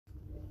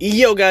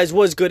Yo guys,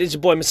 what's good? It's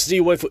your boy Mr. Z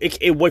Waifu,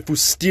 aka Waifu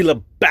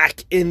Stealer,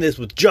 back in this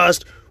with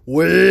just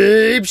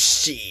wave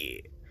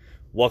shit.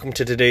 Welcome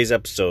to today's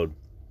episode.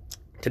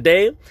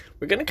 Today,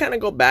 we're gonna kind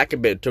of go back a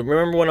bit to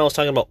remember when I was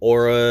talking about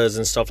auras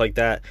and stuff like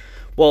that.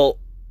 Well,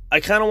 I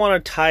kind of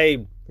want to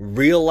tie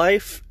real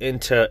life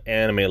into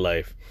anime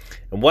life.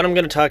 And what I'm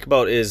gonna talk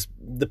about is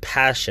the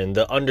passion,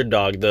 the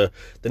underdog, the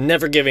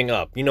never giving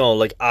up. You know,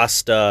 like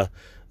Asta,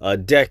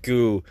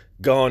 Deku,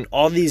 Gon,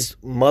 all these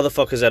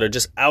motherfuckers that are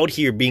just out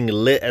here being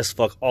lit as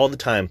fuck all the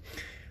time.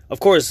 Of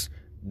course,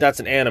 that's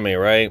an anime,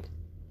 right?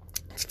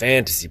 It's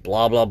fantasy,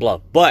 blah, blah, blah.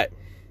 But,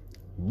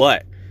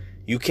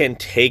 you can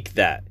take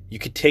that. You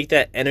can take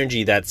that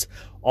energy that's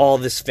all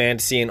this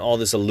fantasy and all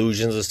this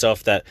illusions and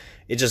stuff that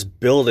it's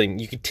just building.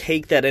 You can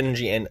take that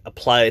energy and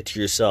apply it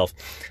to yourself.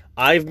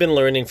 I've been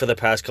learning for the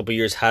past couple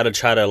years how to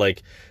try to,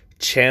 like,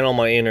 channel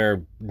my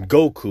inner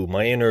Goku,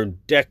 my inner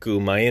Deku,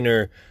 my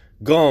inner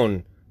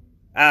Gon,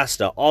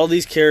 Asta, all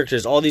these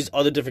characters, all these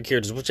other different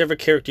characters, whichever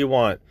character you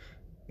want,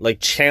 like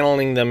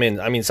channeling them in.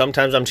 I mean,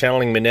 sometimes I'm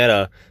channeling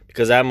Mineta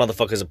because that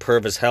motherfucker's a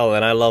perv as hell,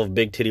 and I love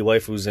big titty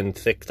waifus and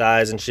thick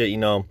thighs and shit, you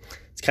know.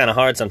 It's kind of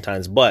hard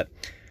sometimes, but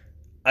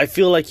I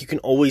feel like you can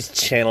always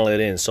channel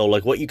it in. So,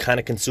 like, what you kind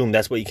of consume,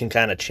 that's what you can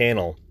kind of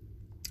channel.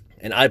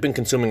 And I've been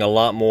consuming a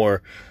lot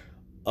more,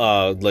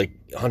 like,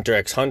 Hunter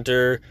x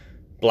Hunter,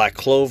 Black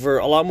Clover,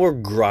 a lot more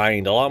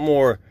grind, a lot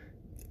more,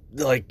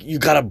 like, you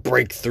gotta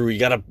break through, you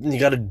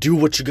gotta do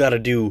what you gotta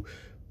do,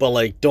 but,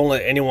 like, don't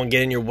let anyone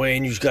get in your way,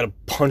 and you just gotta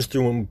punch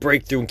through and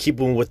break through and keep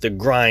moving with the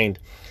grind.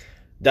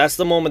 That's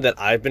the moment that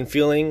I've been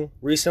feeling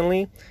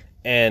recently,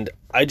 and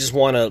I just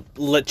want to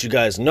let you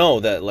guys know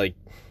that, like,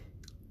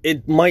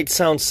 it might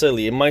sound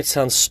silly, it might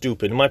sound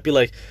stupid, it might be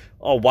like,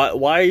 oh,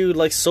 why are you,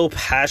 like, so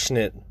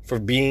passionate for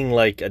being,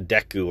 like, a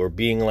Deku, or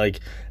being, like,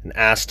 an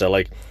Asta?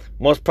 Like,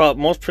 most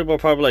people are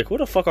probably like, who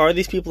the fuck are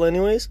these people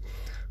anyways?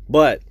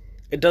 But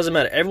it doesn't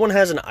matter. Everyone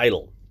has an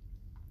idol.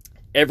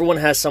 Everyone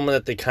has someone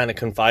that they kind of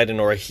confide in,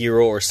 or a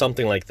hero, or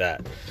something like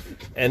that.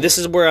 And this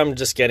is where I'm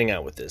just getting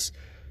at with this.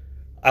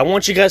 I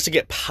want you guys to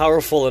get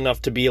powerful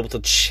enough to be able to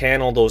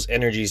channel those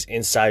energies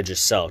inside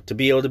yourself. To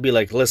be able to be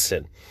like,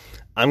 listen,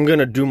 I'm going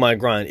to do my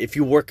grind. If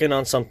you're working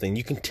on something,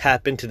 you can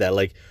tap into that.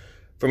 Like,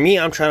 for me,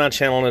 I'm trying to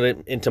channel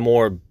it into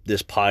more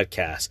this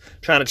podcast.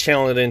 Trying to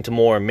channel it into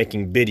more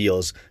making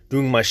videos,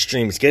 doing my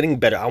streams, getting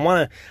better. I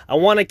want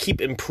to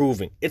keep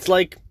improving. It's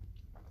like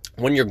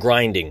when you're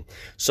grinding.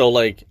 So,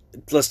 like,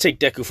 let's take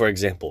Deku for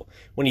example.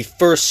 When he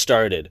first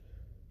started,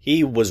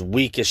 he was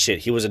weak as shit.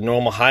 He was a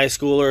normal high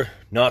schooler,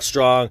 not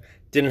strong,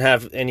 didn't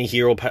have any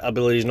hero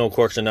abilities, no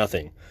quirks or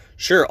nothing.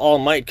 Sure, All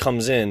Might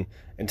comes in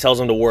and tells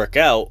him to work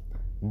out,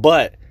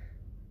 but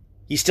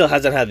he still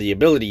hasn't had the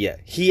ability yet.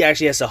 He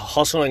actually has to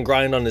hustle and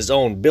grind on his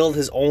own, build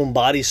his own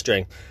body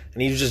strength,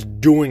 and he's just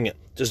doing it,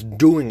 just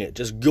going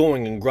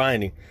and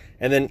grinding.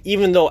 And then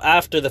even though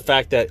after the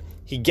fact that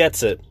he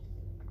gets it,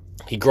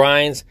 he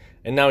grinds,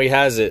 and now he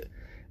has it.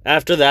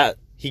 After that,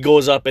 he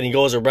goes up and he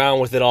goes around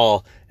with it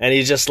all. And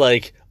he's just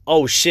like,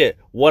 oh shit,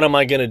 what am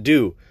I going to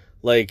do?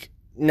 Like,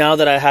 now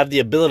that I have the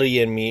ability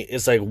in me,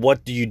 it's like,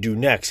 what do you do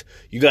next?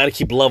 You got to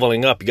keep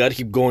leveling up. You got to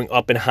keep going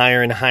up and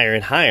higher and higher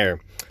and higher.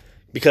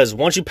 Because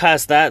once you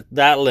pass that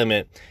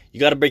limit, you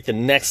got to break the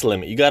next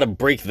limit. You got to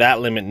break that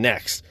limit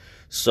next.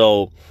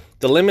 So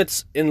the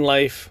limits in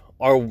life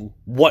are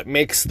what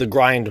makes the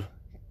grind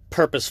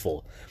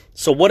purposeful.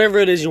 So whatever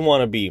it is you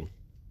want to be,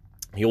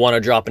 you want to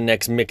drop a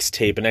next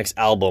mixtape, a next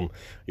album,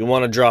 you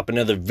want to drop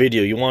another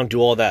video, you want to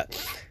do all that.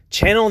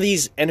 Channel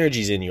these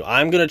energies in you.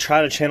 I'm going to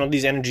try to channel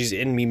these energies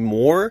in me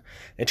more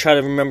and try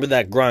to remember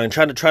that grind.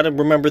 Try to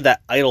remember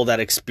that idol, that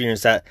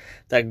experience, that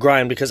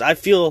grind. Because I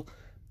feel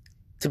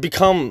to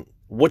become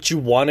what you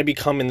want to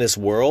become in this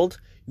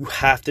world, you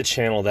have to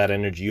channel that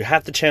energy. You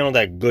have to channel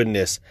that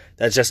goodness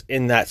that's just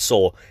in that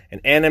soul. And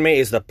anime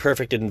is the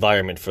perfect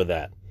environment for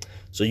that.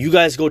 So you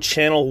guys go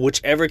channel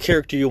whichever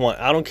character you want.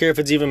 I don't care if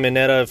it's even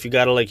Mineta, if you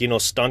gotta, like, you know,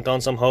 stunt on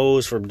some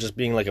hoes for just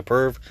being like a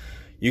perv.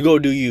 You go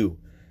do you.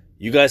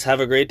 You guys have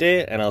a great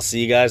day, and I'll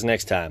see you guys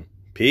next time.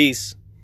 Peace.